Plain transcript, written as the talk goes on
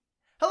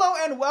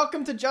and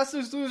welcome to Just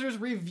Losers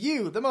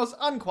Review, the most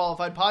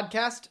unqualified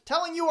podcast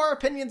telling you our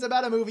opinions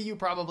about a movie you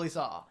probably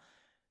saw.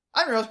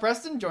 I'm your host,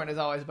 Preston, joined as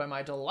always by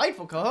my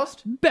delightful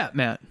co-host,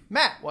 Batman.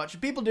 Matt. What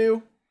should people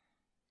do?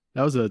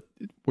 That was a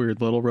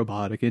weird little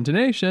robotic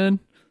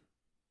intonation.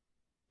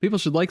 People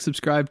should like,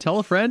 subscribe, tell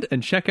a friend,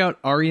 and check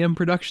out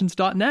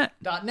remproductions.net.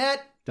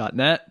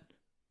 .net.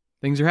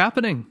 Things are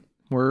happening.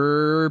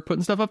 We're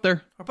putting stuff up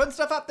there. We're putting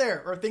stuff up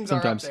there, or things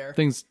Sometimes are up there.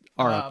 things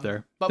are up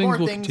there. But things more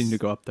will things- continue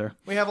to go up there.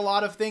 We have a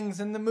lot of things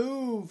on the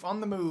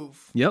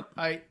move. Yep.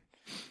 I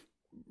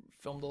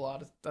filmed a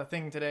lot of a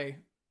thing today,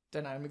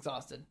 and I'm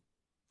exhausted.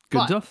 Good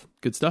But stuff.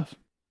 Good stuff.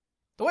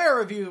 the way our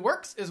review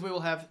works is we will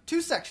have two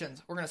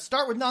sections. We're going to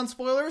start with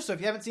non-spoilers, so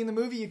if you haven't seen the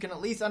movie, you can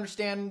at least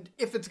understand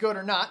if it's good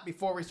or not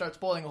before we start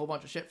spoiling a whole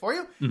bunch of shit for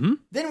you. Mm-hmm.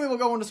 Then we will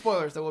go into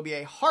spoilers. There will be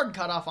a hard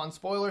cutoff on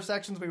spoiler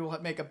sections. We will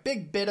make a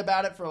big bit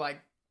about it for like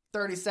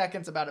 30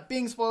 seconds about it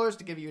being spoilers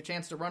to give you a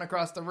chance to run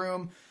across the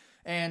room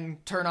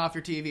and turn off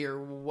your TV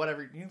or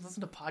whatever. You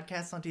listen to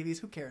podcasts on TVs,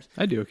 who cares?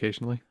 I do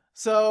occasionally.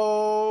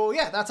 So,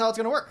 yeah, that's how it's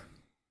going to work.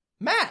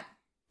 Matt,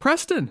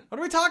 Preston. what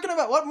are we talking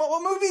about? What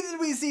movie did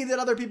we see that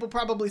other people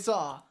probably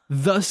saw?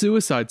 The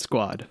Suicide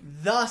Squad.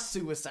 The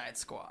Suicide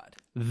Squad.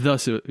 Gotta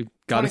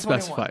 2021.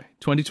 specify.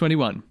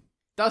 2021.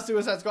 The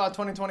Suicide Squad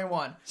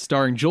 2021.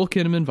 Starring Joel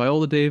Kinnaman,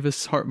 Viola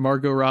Davis,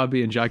 Margot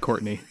Robbie, and Jai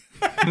Courtney.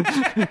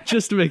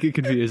 Just to make it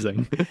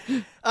confusing.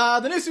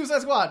 The new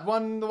Suicide Squad,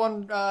 the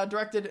one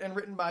directed and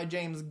written by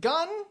James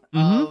Gunn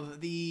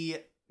of the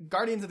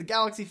Guardians of the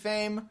Galaxy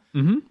fame.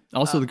 Mm-hmm.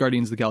 Also the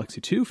Guardians of the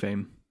Galaxy 2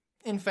 fame.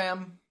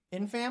 Infame?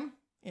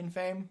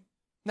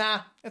 Nah,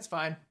 it's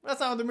fine.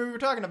 That's not the movie we're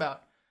talking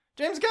about.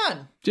 James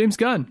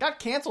Gunn. Got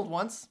canceled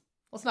once.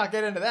 Let's not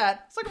get into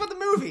that. Let's talk about the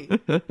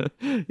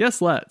movie.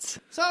 Yes, let's.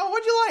 So,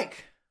 what'd you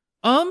like?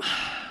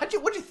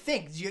 What'd you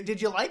think?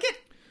 Did you like it?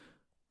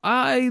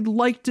 I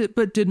liked it,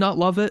 but did not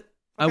love it.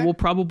 Okay. I will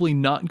probably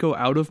not go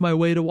out of my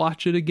way to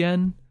watch it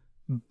again,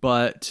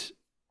 but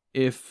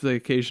if the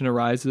occasion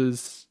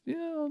arises,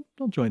 yeah,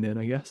 I'll join in,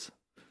 I guess.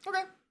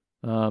 Okay.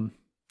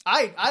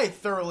 I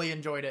thoroughly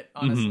enjoyed it,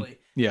 honestly.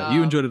 Yeah,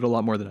 you enjoyed it a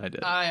lot more than I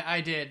did.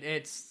 I did.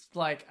 It's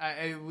like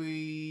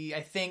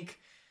I think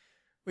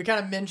we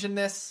kind of mentioned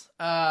this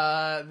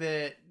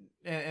that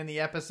in the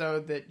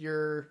episode that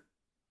we're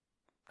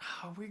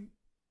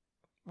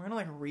gonna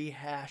like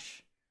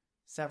rehash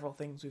several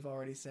things we've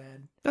already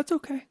said. That's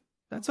okay.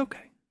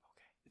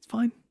 It's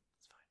fine.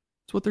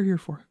 It's what they're here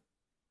for.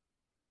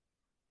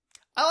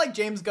 I like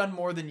James Gunn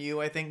more than you,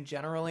 I think,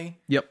 generally.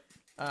 Yep.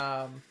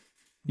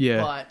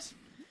 Yeah. But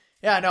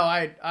yeah, no,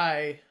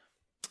 I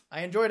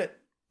enjoyed it.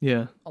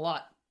 Yeah. A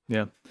lot.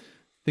 Yeah. I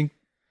think.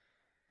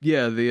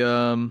 Yeah.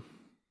 The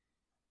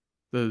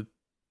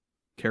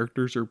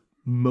characters are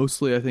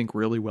mostly, I think,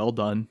 really well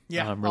done.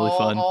 Yeah. Really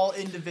fun. All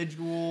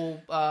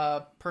individual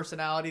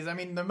personalities. I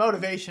mean, the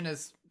motivation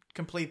is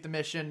complete the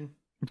mission.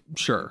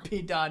 Sure.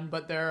 Be done,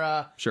 but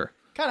their Sure.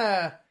 kind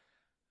of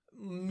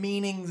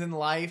meanings in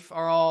life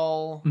are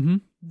all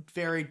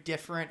very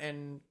different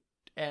and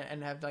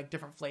have like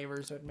different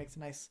flavors, so it makes a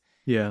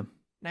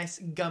nice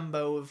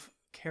gumbo of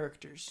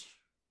characters.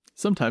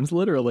 Sometimes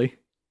literally.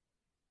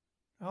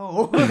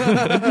 Oh,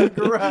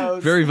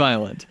 gross. Very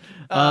violent.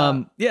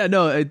 Yeah,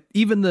 no,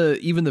 even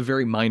the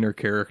very minor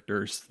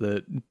characters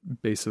that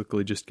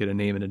basically just get a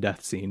name and a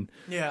death scene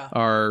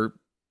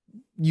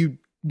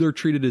they're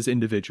treated as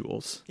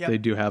individuals. Yep. They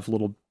do have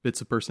little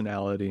bits of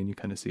personality, and you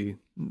kind of see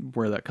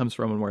where that comes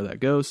from and where that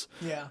goes.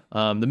 Yeah.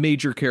 The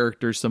major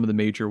characters, some of the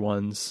major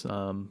ones,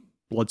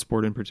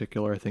 Bloodsport in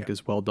particular, I think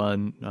is well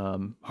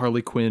done.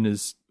 Harley Quinn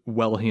is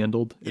well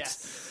handled.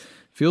 Yes.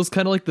 Feels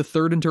kind of like the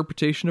third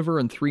interpretation of her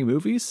in 3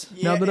 movies.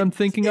 Now that I'm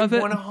thinking of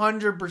it,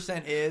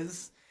 100%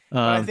 is. But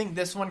I think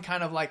this one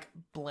kind of like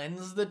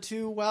blends the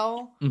two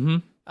well.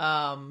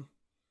 Mm-hmm.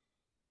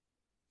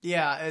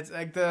 Yeah, it's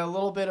like the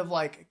little bit of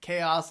like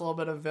chaos, a little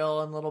bit of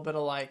villain, a little bit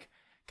of like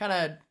kind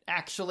of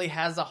actually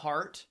has a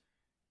heart.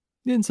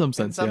 In some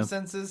sense, in some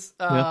senses.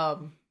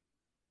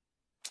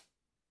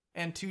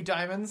 And 2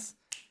 diamonds.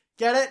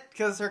 Get it?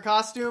 Because her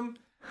costume.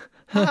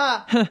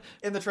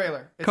 In the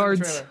trailer. It's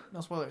Cards. In the trailer.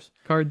 No spoilers.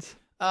 Cards.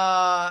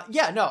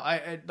 Yeah, no,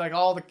 I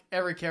like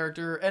every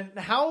character and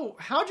how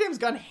James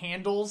Gunn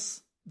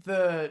handles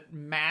the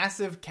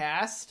massive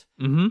cast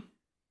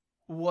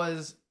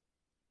was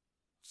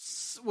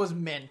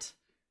mint.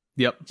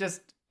 Yep.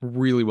 Just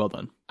really well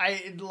done.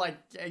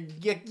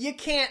 You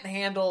can't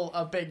handle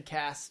a big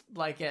cast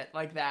like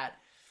that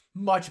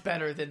much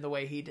better than the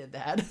way he did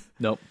that.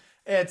 Nope.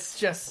 It's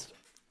just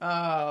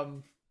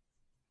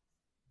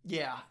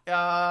yeah.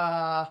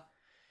 I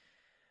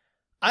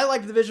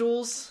liked the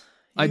visuals.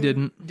 I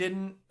didn't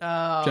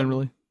but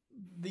generally.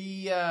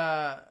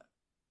 I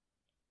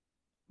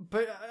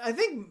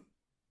think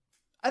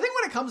when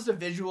it comes to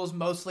visuals,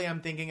 mostly I'm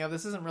thinking of,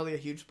 this isn't really a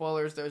huge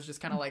spoilers. There's just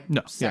kind of like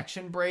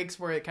section breaks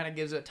where it kind of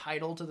gives a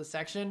title to the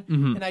section.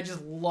 And I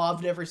just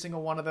loved every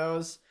single one of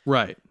those.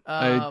 Right.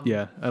 I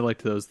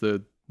liked those. They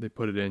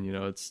put it in,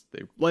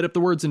 they light up the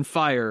words in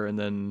fire and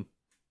then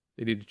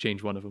they need to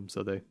change one of them,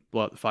 so they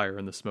blow out the fire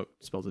and the smoke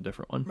spells a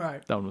different one.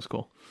 Right. That one was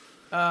cool.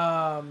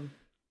 What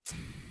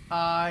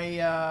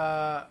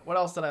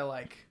else did I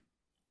like?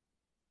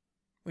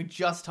 We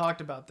just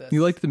talked about this.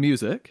 You liked the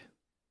music.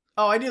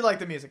 Oh, I did like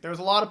the music. There was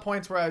a lot of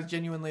points where I was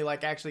genuinely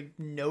like actually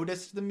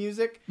noticed the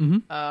music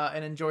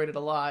and enjoyed it a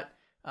lot.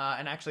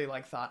 And actually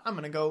like thought, I'm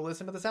going to go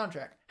listen to the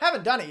soundtrack.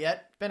 Haven't done it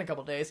yet. It's been a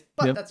couple days,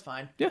 but that's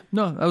fine. Yeah,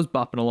 no, I was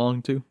bopping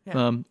along too.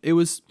 Yeah. It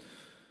was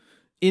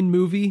in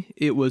movie.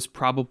 It was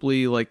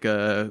probably like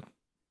a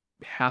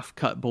half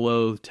cut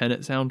below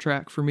Tenet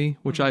soundtrack for me,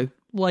 which I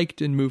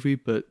liked in movie,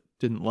 but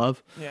didn't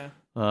love. Yeah.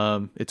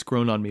 It's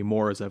grown on me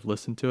more as I've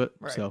listened to it.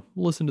 Right. So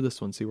we'll listen to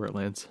this one, see where it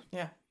lands.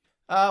 Yeah.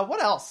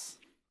 What else?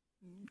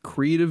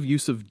 Creative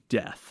use of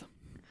death.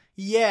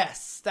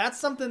 Yes, that's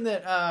something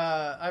that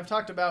I've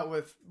talked about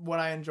with what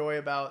I enjoy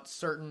about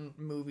certain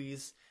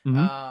movies.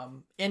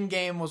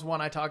 Endgame was one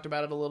I talked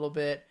about it a little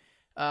bit.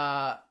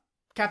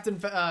 Captain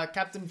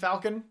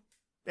Falcon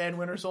and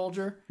Winter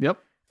Soldier. Yep.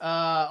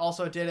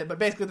 Also did it, but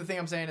basically the thing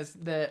I'm saying is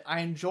that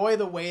I enjoy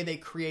the way they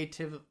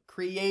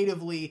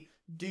creatively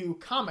do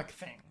comic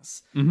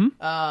things.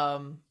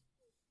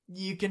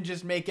 You can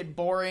just make it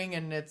boring,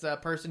 and it's a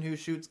person who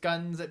shoots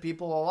guns at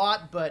people a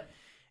lot, but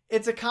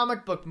it's a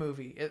comic book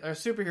movie or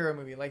superhero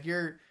movie. Like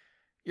you're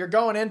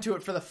going into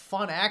it for the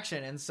fun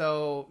action. And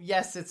so,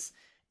 yes, it's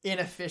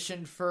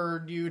inefficient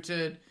for you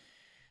to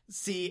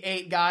see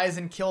 8 guys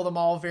and kill them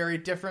all very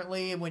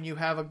differently when you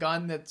have a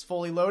gun that's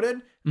fully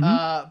loaded.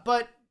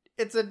 But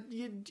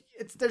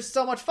there's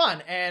so much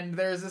fun. And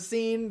there's a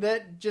scene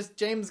that just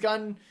James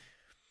Gunn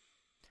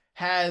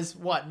has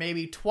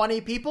maybe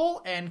 20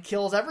 people and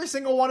kills every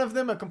single one of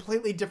them a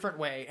completely different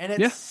way. And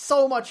it's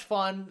so much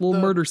fun. Little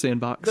murder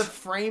sandbox. The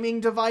framing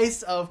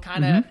device of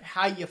kind of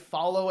how you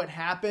follow it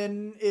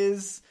happen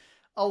is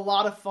a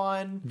lot of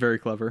fun. Very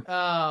clever.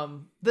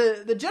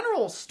 The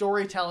general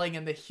storytelling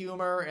and the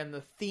humor and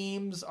the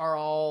themes are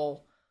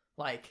all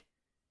like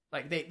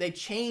they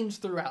change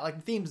throughout. Like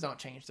the themes don't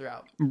change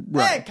throughout.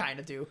 Right. They kind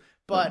of do.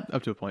 But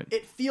up to a point,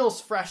 it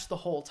feels fresh the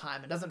whole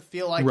time. It doesn't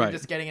feel like you're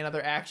just getting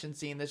another action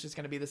scene that's just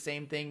going to be the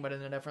same thing, but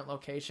in a different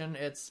location.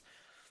 It's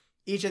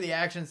each of the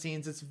action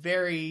scenes. It's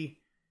very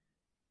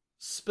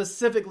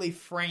specifically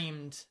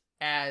framed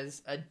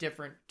as a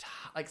different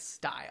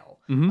style.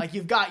 Like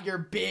you've got your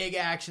big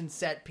action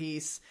set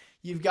piece.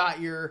 You've got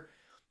your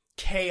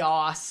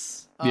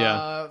chaos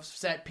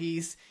set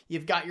piece.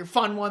 You've got your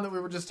fun one that we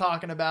were just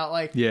talking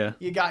about.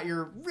 You got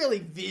your really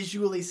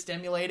visually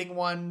stimulating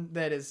one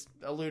that is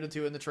alluded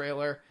to in the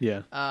trailer.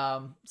 I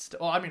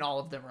mean, all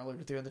of them are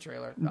alluded to in the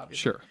trailer, obviously.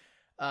 Sure.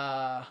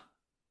 And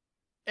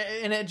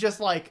it just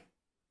like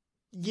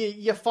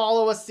you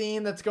follow a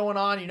scene that's going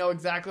on, you know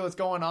exactly what's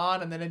going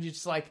on, and then you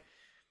just like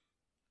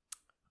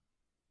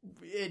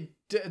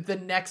the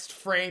next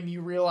frame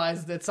you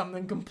realize that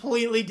something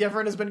completely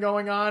different has been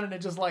going on, and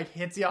it just like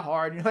hits you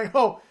hard. And you're like,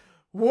 oh,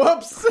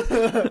 whoops.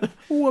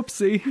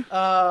 Whoopsie.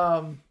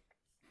 And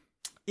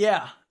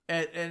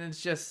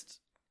it's just,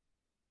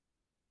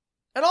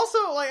 and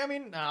also like, I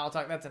mean,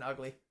 that's an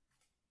ugly.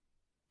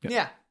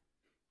 Yeah.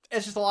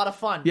 It's just a lot of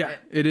fun. Yeah,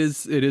 it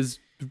is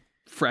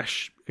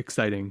fresh,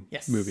 exciting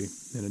movie.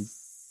 And it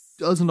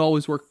doesn't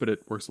always work, but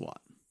it works a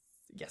lot.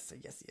 Yes.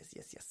 At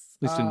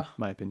least in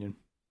my opinion.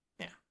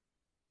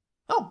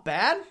 Oh,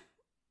 bad?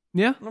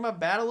 Yeah. What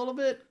about bad a little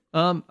bit?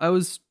 I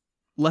was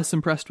less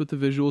impressed with the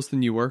visuals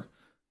than you were.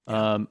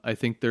 I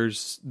think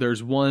there's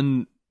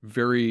one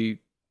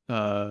very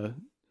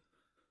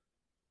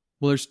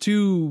there's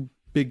 2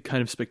 big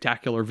kind of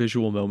spectacular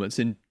visual moments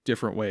in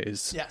different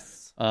ways.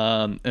 Yes.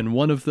 And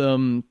one of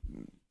them,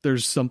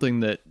 there's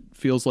something that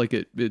feels like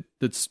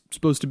that's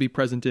supposed to be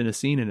present in a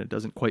scene, and it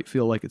doesn't quite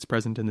feel like it's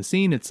present in the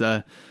scene. It's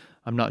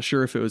I'm not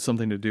sure if it was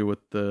something to do with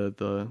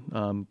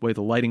the way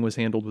the lighting was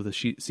handled with a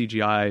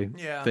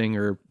CGI thing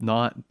or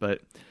not, but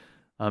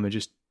it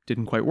just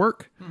didn't quite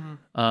work.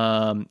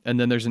 And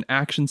then there's an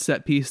action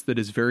set piece that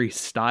is very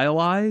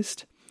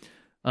stylized,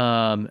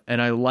 and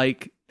I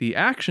like the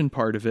action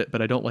part of it,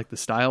 but I don't like the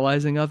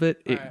stylizing of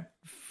it. It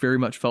very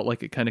much felt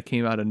like it kind of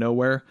came out of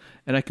nowhere,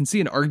 and I can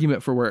see an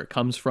argument for where it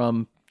comes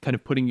from, kind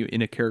of putting you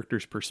in a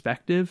character's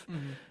perspective,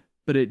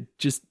 but it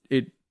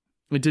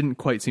didn't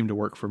quite seem to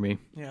work for me.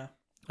 Yeah.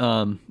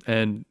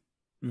 And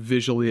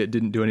visually it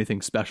didn't do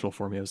anything special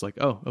for me. I was like,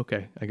 oh,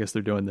 okay, I guess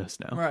they're doing this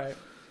now. Right.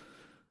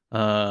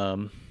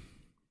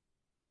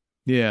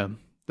 Yeah,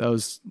 that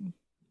was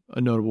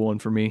a notable one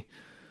for me.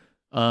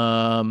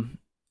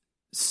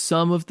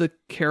 Some of the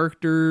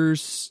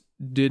characters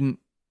didn't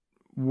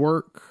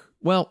work.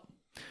 Well,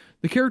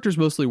 the characters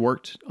mostly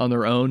worked on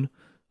their own.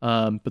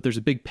 But there's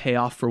a big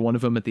payoff for one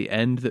of them at the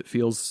end that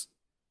feels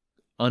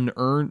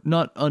unearned,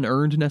 not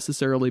unearned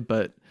necessarily,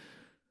 but,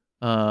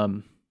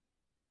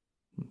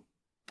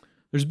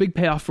 there's a big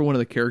payoff for one of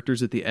the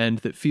characters at the end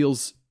that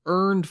feels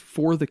earned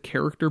for the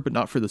character, but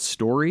not for the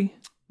story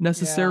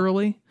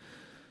necessarily.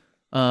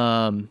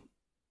 It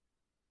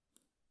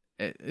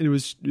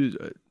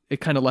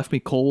kind of left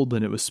me cold,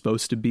 and it was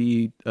supposed to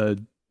be a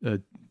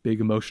big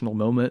emotional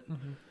moment.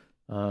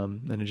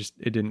 And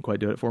it didn't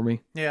quite do it for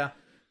me. Yeah.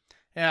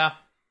 Yeah.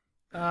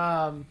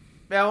 Yeah,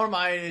 one of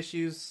my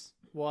issues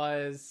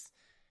was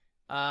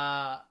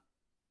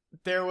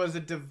there was a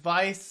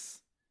device,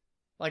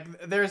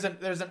 like there's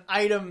an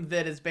item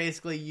that is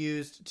basically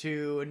used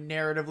to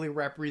narratively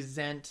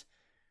represent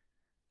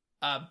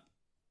a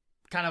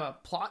kind of a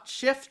plot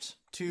shift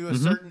to a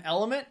certain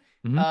element.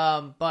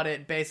 But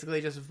it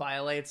basically just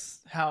violates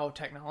how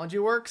technology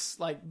works,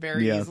 like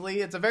very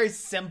easily. It's a very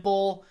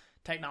simple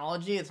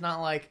technology. It's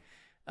not like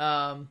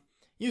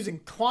using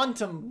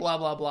quantum blah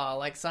blah blah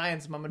like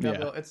science mumbo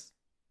jumbo. It's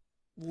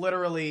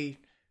literally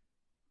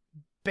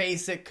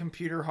basic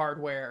computer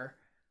hardware.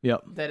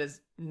 That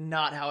is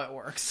not how it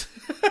works.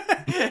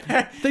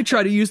 They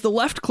try to use the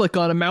left click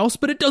on a mouse,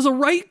 but it does a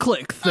right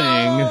click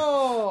thing.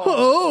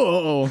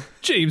 Oh,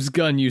 James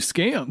Gunn, you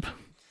scamp.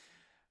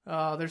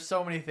 There's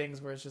so many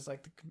things where it's just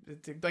like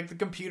the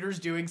computer's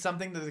doing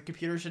something that the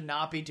computer should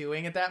not be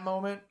doing at that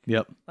moment.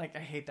 Like, I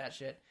hate that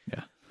shit.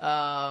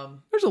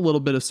 There's a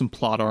little bit of some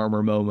plot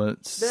armor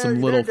moments,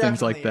 some little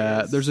things like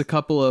that. There's a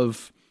couple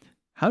of,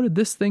 how did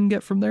this thing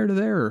get from there to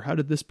there? Or how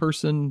did this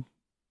person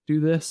do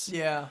this?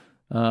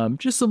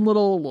 Just some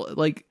little,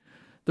 like,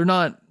 I'm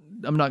not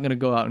going to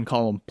go out and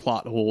call them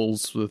plot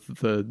holes with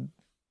the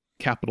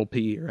capital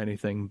P or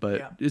anything,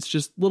 but it's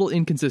just little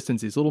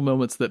inconsistencies, little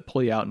moments that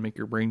play out and make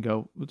your brain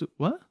go,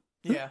 what?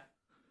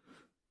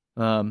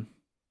 And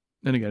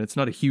again, it's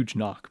not a huge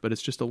knock, but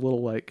it's just a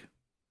little, like,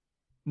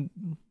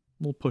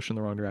 little push in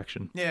the wrong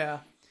direction.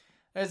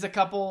 There's a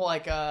couple,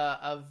 like,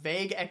 a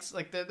vague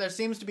there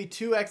seems to be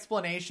two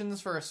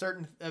explanations for a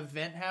certain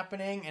event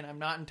happening, and I'm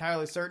not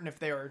entirely certain if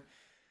they were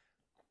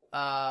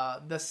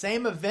the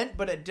same event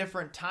but at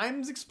different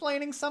times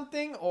explaining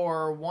something,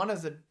 or one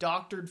is a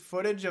doctored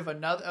footage of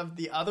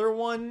the other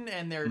one,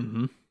 and they're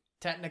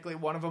technically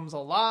one of them's a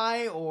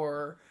lie,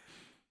 or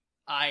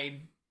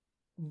I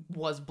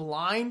was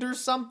blind or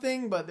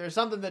something. But there's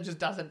something that just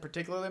doesn't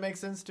particularly make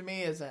sense to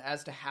me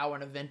as to how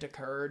an event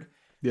occurred.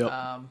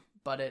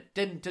 But it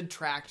didn't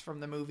detract from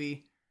the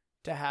movie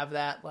to have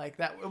that. Like,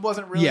 that it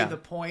wasn't really the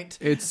point.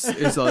 It's a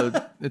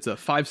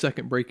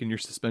 5-second break in your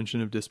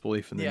suspension of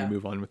disbelief, and then you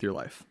move on with your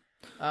life.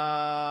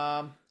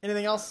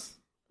 Anything else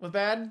was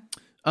bad?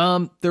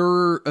 There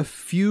were a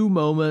few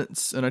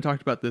moments, and I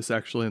talked about this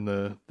actually in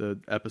the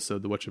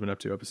episode, the What You've Been Up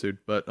To episode,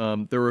 but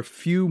there were a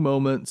few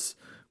moments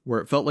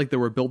where it felt like they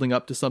were building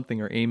up to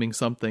something or aiming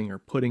something or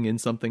putting in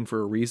something for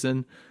a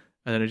reason,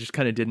 and then it just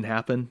kind of didn't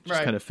happen.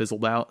 Just kind of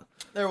fizzled out.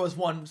 There was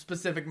one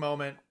specific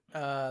moment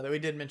that we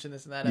did mention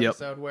this in that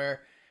episode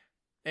where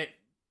it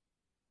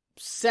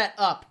set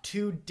up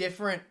two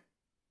different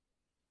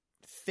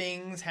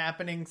things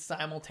happening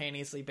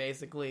simultaneously,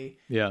 basically.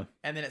 And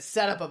then it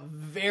set up a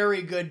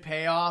very good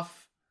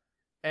payoff,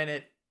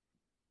 and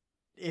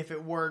if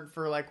it weren't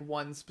for like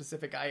one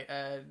specific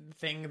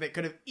thing that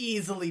could have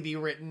easily be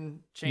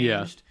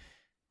changed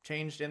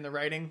in the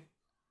writing.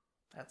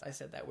 I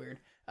said that weird.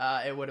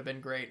 It would have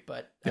been great,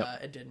 but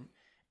it didn't.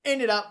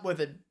 Ended up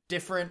with a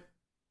different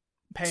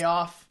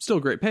payoff. Still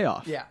a great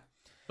payoff.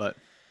 But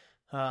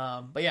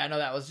yeah, no,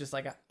 that was just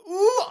like a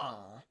ooh.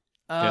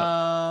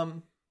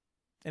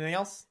 Anything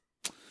else?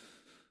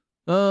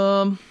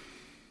 No,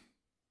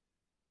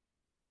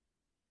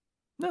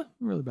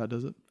 really about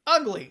does it.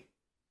 Ugly.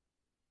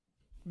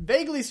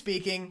 Vaguely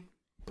speaking,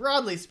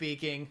 broadly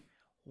speaking,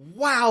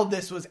 wow,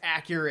 this was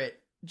accurate.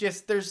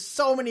 Just, there's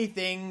so many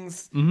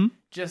things.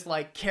 Just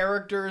like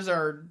characters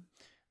are.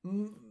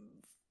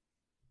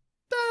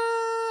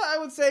 I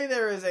would say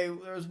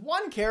there's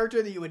one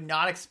character that you would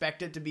not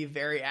expect it to be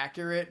very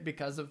accurate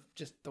because of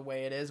just the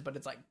way it is, but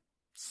it's like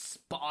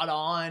spot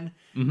on.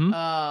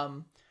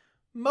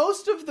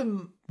 Most of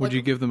them. Would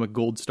you give them a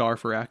gold star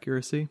for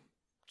accuracy?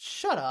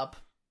 Shut up.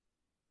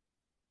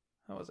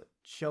 That was a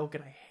joke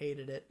and I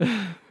hated it.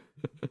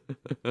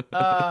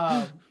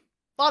 A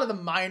lot of the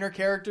minor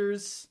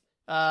characters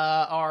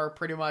are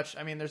pretty much,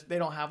 I mean, they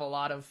don't have a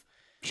lot of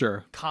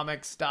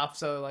comic stuff,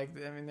 so like,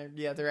 I mean,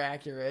 they're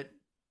accurate,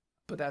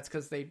 but that's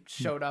because they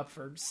showed up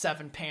for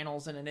 7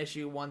 panels in an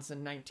issue once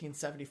in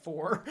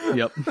 1974.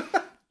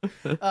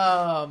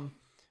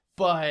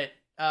 But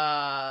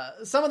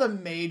some of the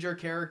major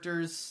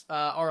characters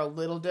are a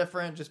little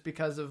different just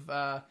because of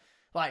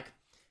like,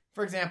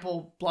 for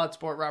example,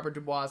 Bloodsport, Robert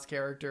Dubois'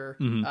 character.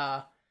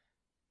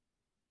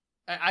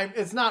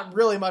 It's not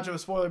really much of a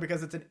spoiler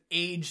because it's an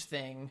age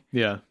thing.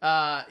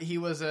 He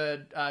was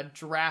a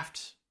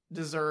draft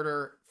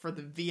deserter for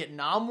the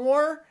Vietnam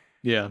War.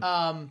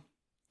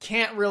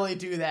 Can't really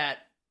do that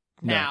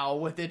now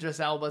with Idris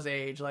Elba's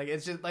age. Like,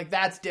 it's just like,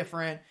 that's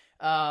different.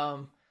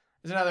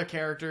 There's another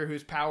character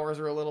whose powers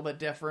are a little bit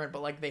different,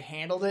 but like they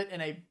handled it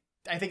in I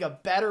think a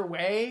better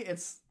way.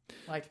 It's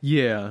like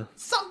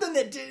something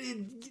that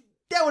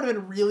would have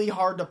been really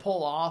hard to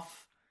pull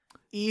off,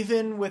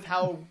 even with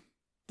how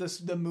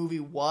the movie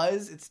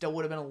was. It still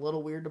would have been a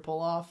little weird to pull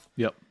off.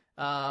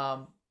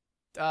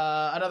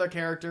 Another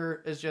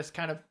character is just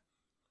kind of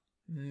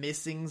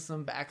missing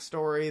some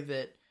backstory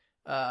that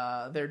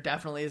there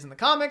definitely is in the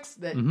comics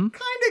that kind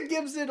of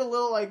gives it a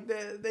little, like,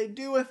 they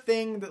do a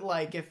thing that,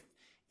 like,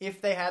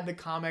 if they had the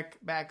comic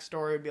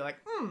backstory, it'd be like,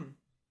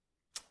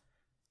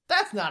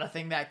 that's not a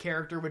thing that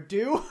character would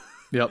do.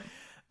 Yep.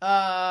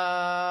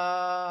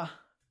 I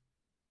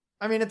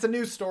mean, it's a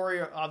new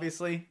story,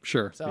 obviously.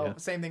 Sure. So yeah.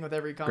 same thing with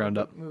every comic Ground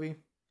book up. movie.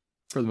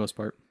 For the most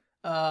part.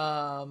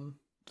 But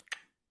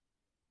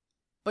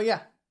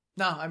yeah,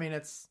 no, I mean,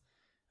 it's,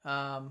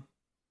 yeah,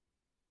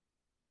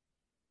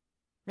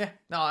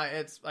 no,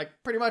 it's like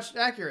pretty much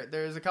accurate.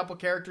 There's a couple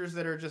characters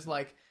that are just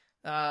like,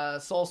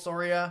 Sol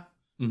Soria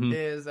Mhm.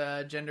 is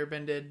gender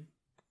bended.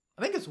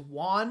 I think it's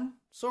Juan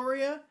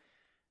Soria.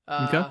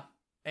 Okay.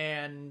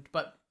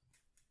 But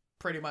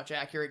pretty much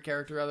accurate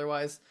character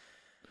otherwise.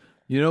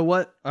 You know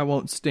what? I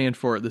won't stand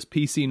for it. This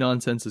PC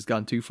nonsense has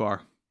gone too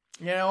far.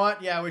 You know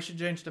what? Yeah, we should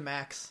change to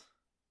Max.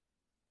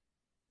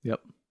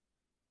 Yep.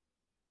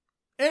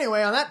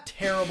 Anyway, on that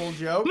terrible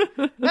joke,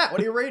 Matt, what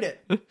do you rate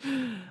it?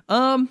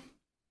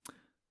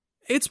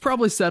 It's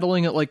probably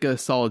settling at like a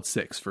solid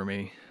 6 for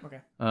me.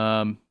 Okay.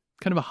 Kind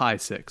of a high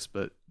 6,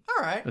 but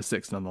All right. a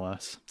 6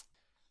 nonetheless.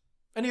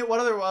 And what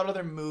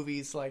other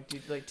movies like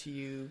to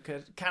you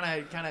kind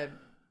of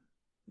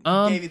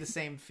gave you the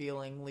same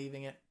feeling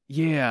leaving it?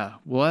 Yeah.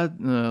 Well,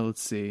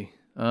 let's see.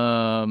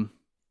 Man,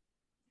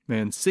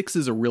 6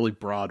 is a really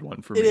broad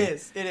one for me. It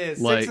is.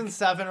 Like, 6 and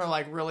 7 are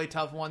like really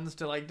tough ones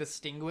to like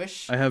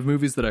distinguish. I have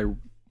movies that I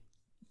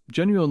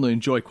genuinely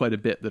enjoy quite a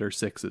bit that are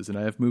 6s, and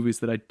I have movies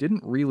that I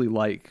didn't really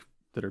like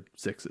that are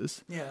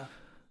 6s. Yeah.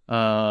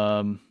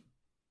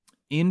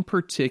 In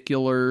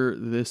particular,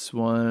 this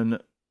one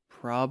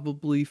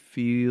probably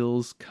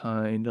feels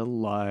kind of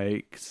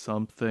like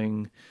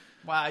something.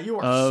 Wow, you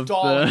are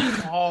stalling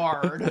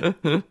hard.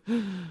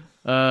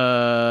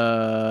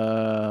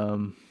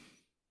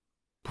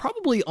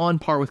 Probably on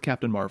par with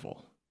Captain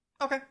Marvel.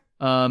 Okay.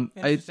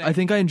 I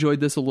think I enjoyed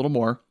this a little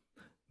more,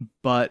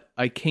 but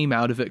I came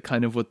out of it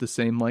kind of with the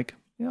same like,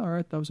 yeah, all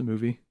right, that was a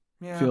movie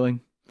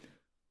feeling.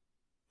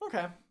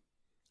 Okay.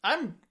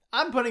 I'm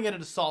putting it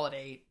at a solid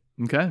 8.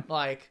 Okay.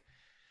 Like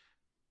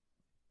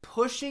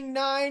pushing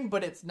 9,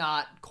 but it's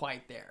not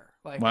quite there.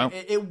 Like Wow.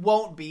 it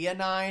won't be a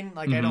 9.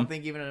 Like I Mhm. don't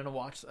think even in a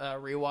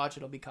rewatch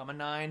it'll become a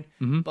 9.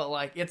 Mhm. But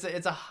like it's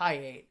a high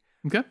 8.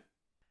 Okay.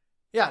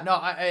 Yeah, no,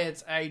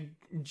 I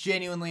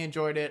genuinely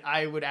enjoyed it.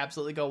 I would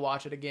absolutely go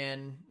watch it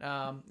again.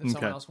 If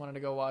someone else wanted to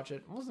go watch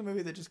it. What was the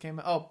movie that just came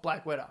out? Oh,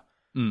 Black Widow.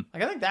 Mm.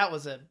 Like I think that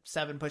was a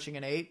 7 pushing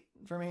an 8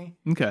 for me.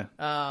 Okay.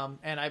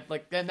 And I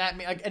like, and that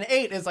like an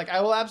 8 is like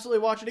I will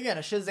absolutely watch it again.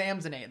 A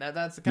Shazam's an 8.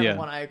 That's the kind of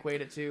one I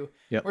equate it to.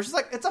 Yep. Where it's just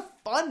like it's a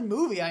fun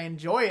movie. I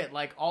enjoy it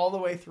like all the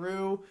way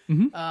through.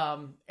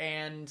 Mhm.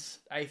 And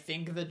I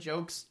think the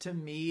jokes to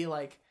me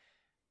like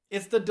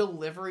it's the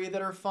delivery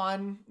that are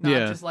fun.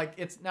 Not just like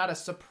it's not a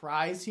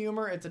surprise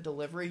humor. It's a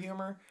delivery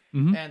humor.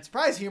 Mhm. And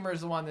surprise humor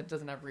is the one that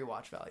doesn't have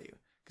rewatch value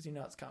because you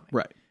know it's coming.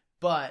 Right.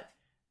 But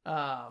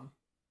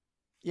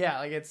yeah,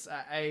 like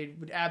I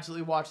would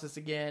absolutely watch this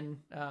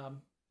again.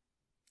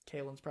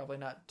 Kaylin's probably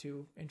not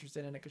too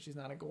interested in it because she's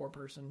not a gore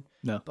person.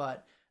 No.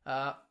 But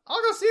I'll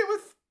go see it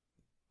with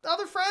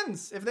other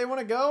friends if they want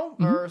to go,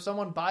 or if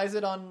someone buys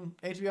it on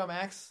HBO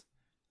Max.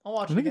 I'll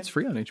watch it. I think again. it's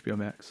free on HBO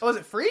Max. Oh, is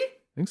it free?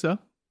 I think so.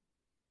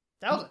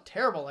 That was a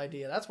terrible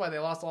idea. That's why they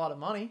lost a lot of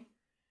money.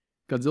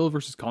 Godzilla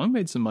vs. Kong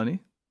made some money.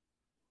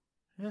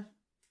 Yeah.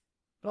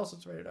 But also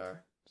it's rated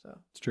R, so.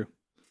 It's true.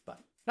 But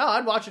no,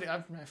 I'd watch it. Maybe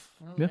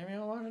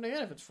I'll watch it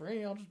again. If it's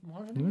free, I'll just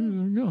watch it There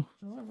again. you go.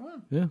 It's a lot of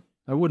fun. Yeah.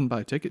 I wouldn't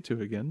buy a ticket to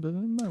it again, but I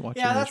might watch it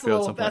Yeah, on that's HBO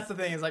at some that's point.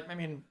 the thing. Is like, I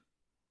mean,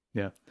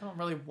 Yeah. I don't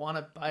really want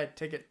to buy a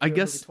ticket. I To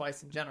guess- a movie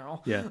twice in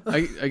general. Yeah.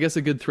 I guess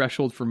a good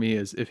threshold for me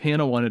is if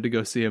Hannah wanted to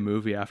go see a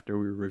movie after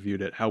we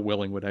reviewed it, how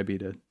willing would I be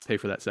to pay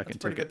for that That's second a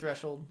pretty ticket? good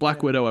threshold. Black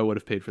Yeah. Widow, I would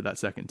have paid for that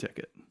second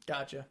ticket.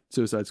 Gotcha.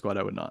 Suicide Squad,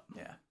 I would not.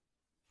 Yeah.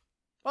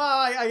 Well,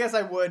 I guess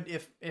I would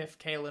if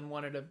Kaylin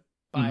wanted to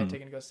buy a Mhm.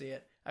 ticket to go see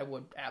it. I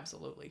would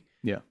absolutely.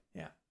 Yeah.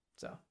 Yeah.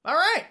 So, all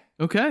right.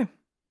 Okay.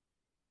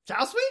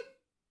 Shall we?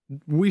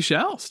 We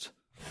shallst.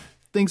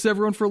 Thanks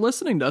everyone for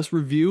listening to us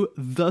review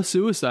The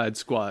Suicide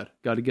Squad.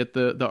 Got to get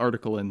the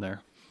article in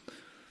there.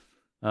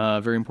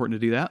 Very important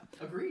to do that.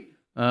 Agreed.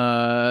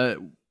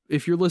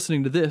 If you're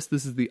listening to this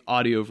is the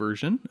audio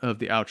version of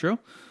the outro.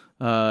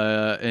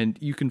 And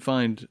you can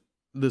find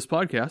this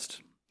podcast,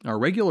 our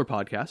regular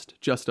podcast,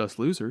 Just Us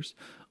Losers,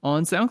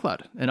 on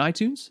SoundCloud and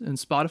iTunes and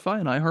Spotify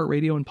and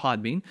iHeartRadio and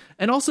Podbean,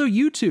 and also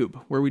YouTube,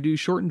 where we do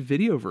shortened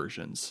video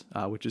versions,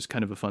 which is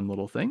kind of a fun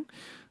little thing.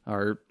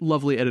 Our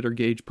lovely editor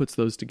Gage puts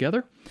those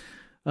together.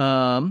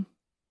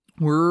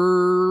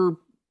 We're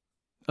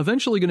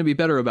eventually going to be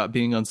better about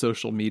being on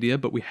social media,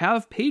 but we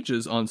have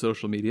pages on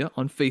social media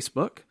on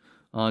Facebook,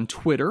 on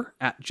Twitter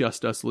at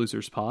Just Us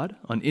Losers Pod,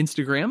 on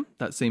Instagram,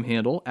 that same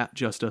handle at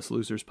Just Us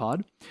Losers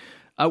Pod.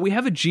 We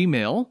have a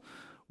Gmail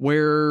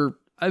where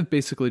I've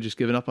basically just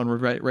given up on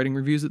writing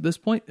reviews at this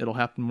point. It'll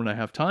happen when I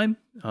have time.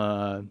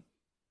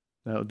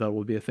 That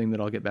will be a thing that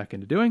I'll get back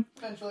into doing.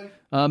 Eventually.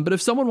 But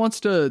if someone wants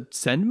to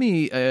send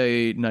me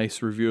a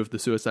nice review of the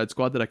Suicide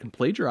Squad that I can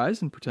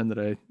plagiarize and pretend that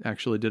I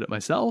actually did it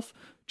myself,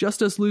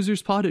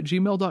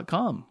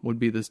 justuslosers@gmail.com would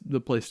be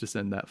the place to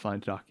send that fine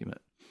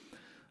document.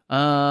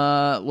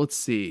 Let's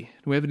see.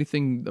 Do we have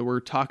anything that we're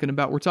talking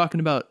about? We're talking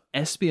about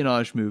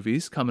espionage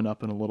movies coming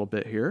up in a little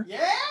bit here.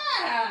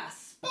 Yeah!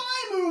 Spy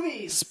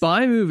movies!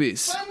 Spy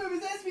movies. Spy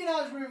movies,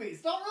 espionage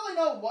movies. Don't really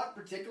know what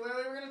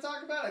particularly we're going to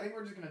talk about. I think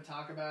we're just going to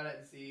talk about it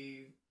and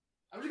see.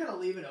 I'm just going to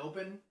leave it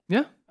open.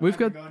 Yeah, we've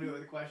got. Go into it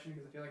with a question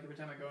because I feel like every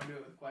time I go into it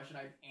with a question,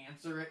 I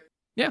answer it.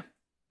 Yeah,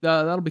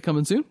 that'll be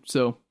coming soon.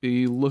 So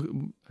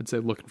I'd say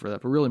looking for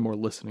that, but really more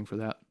listening for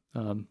that.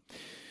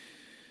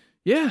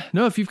 Yeah,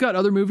 no, if you've got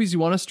other movies you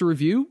want us to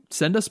review,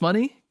 send us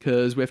money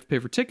because we have to pay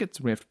for tickets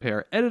and we have to pay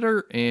our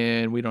editor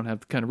and we don't have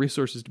the kind of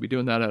resources to be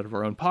doing that out of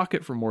our own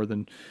pocket for more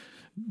than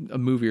a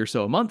movie or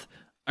so a month.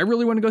 I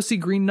really want to go see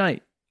Green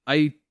Knight.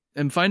 I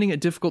am finding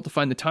it difficult to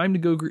find the time to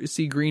go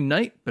see Green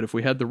Knight, but if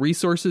we had the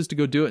resources to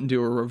go do it and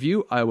do a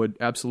review, I would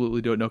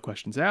absolutely do it, no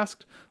questions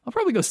asked. I'll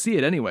probably go see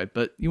it anyway,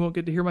 but you won't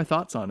get to hear my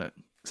thoughts on it,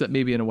 except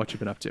maybe in a what you've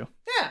been up to.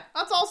 Yeah,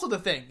 that's also the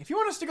thing. If you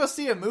want us to go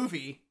see a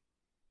movie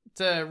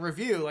to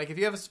review, like if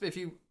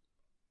you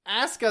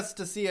ask us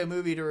to see a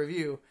movie to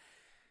review,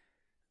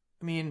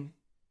 I mean,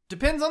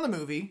 depends on the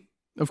movie.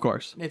 Of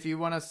course. If you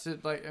want us to,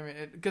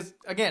 because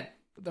again,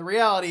 the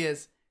reality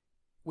is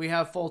we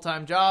have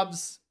full-time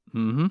jobs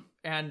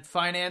and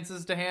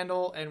finances to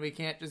handle, and we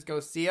can't just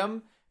go see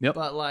them. Yep.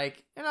 But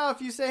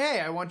if you say, hey,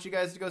 I want you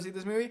guys to go see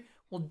this movie,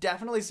 we'll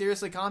definitely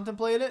seriously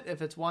contemplate it.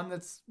 If it's one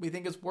we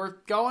think is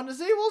worth going to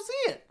see, we'll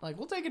see it.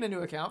 We'll take it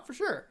into account for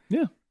sure.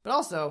 Yeah. But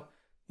also,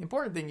 the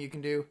important thing you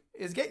can do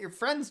is get your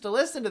friends to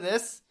listen to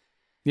this.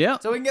 Yeah.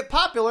 So we can get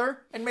popular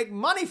and make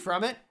money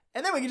from it.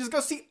 And then we can just go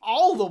see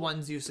all the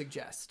ones you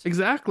suggest.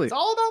 Exactly. It's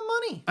all about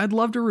money. I'd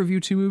love to review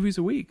 2 movies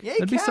a week. Yay,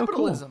 that'd be so cool.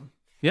 capitalism.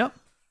 Yep.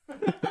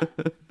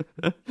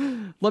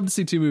 Love to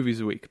see 2 movies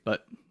a week,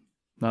 but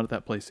not at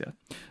that place yet.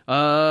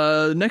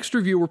 Next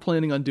review we're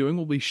planning on doing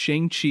will be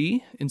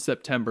Shang-Chi in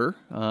September.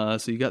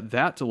 So you got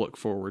that to look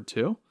forward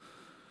to.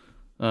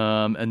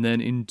 And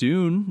then in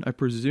Dune, I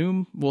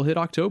presume we'll hit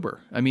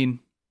October. In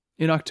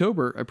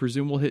October, I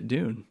presume we'll hit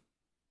Dune.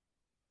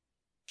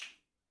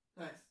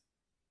 Nice.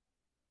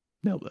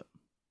 Nailed it.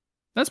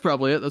 That's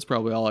probably it. That's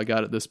probably all I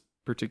got at this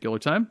particular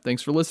time.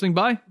 Thanks for listening.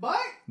 Bye.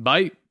 Bye.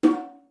 Bye.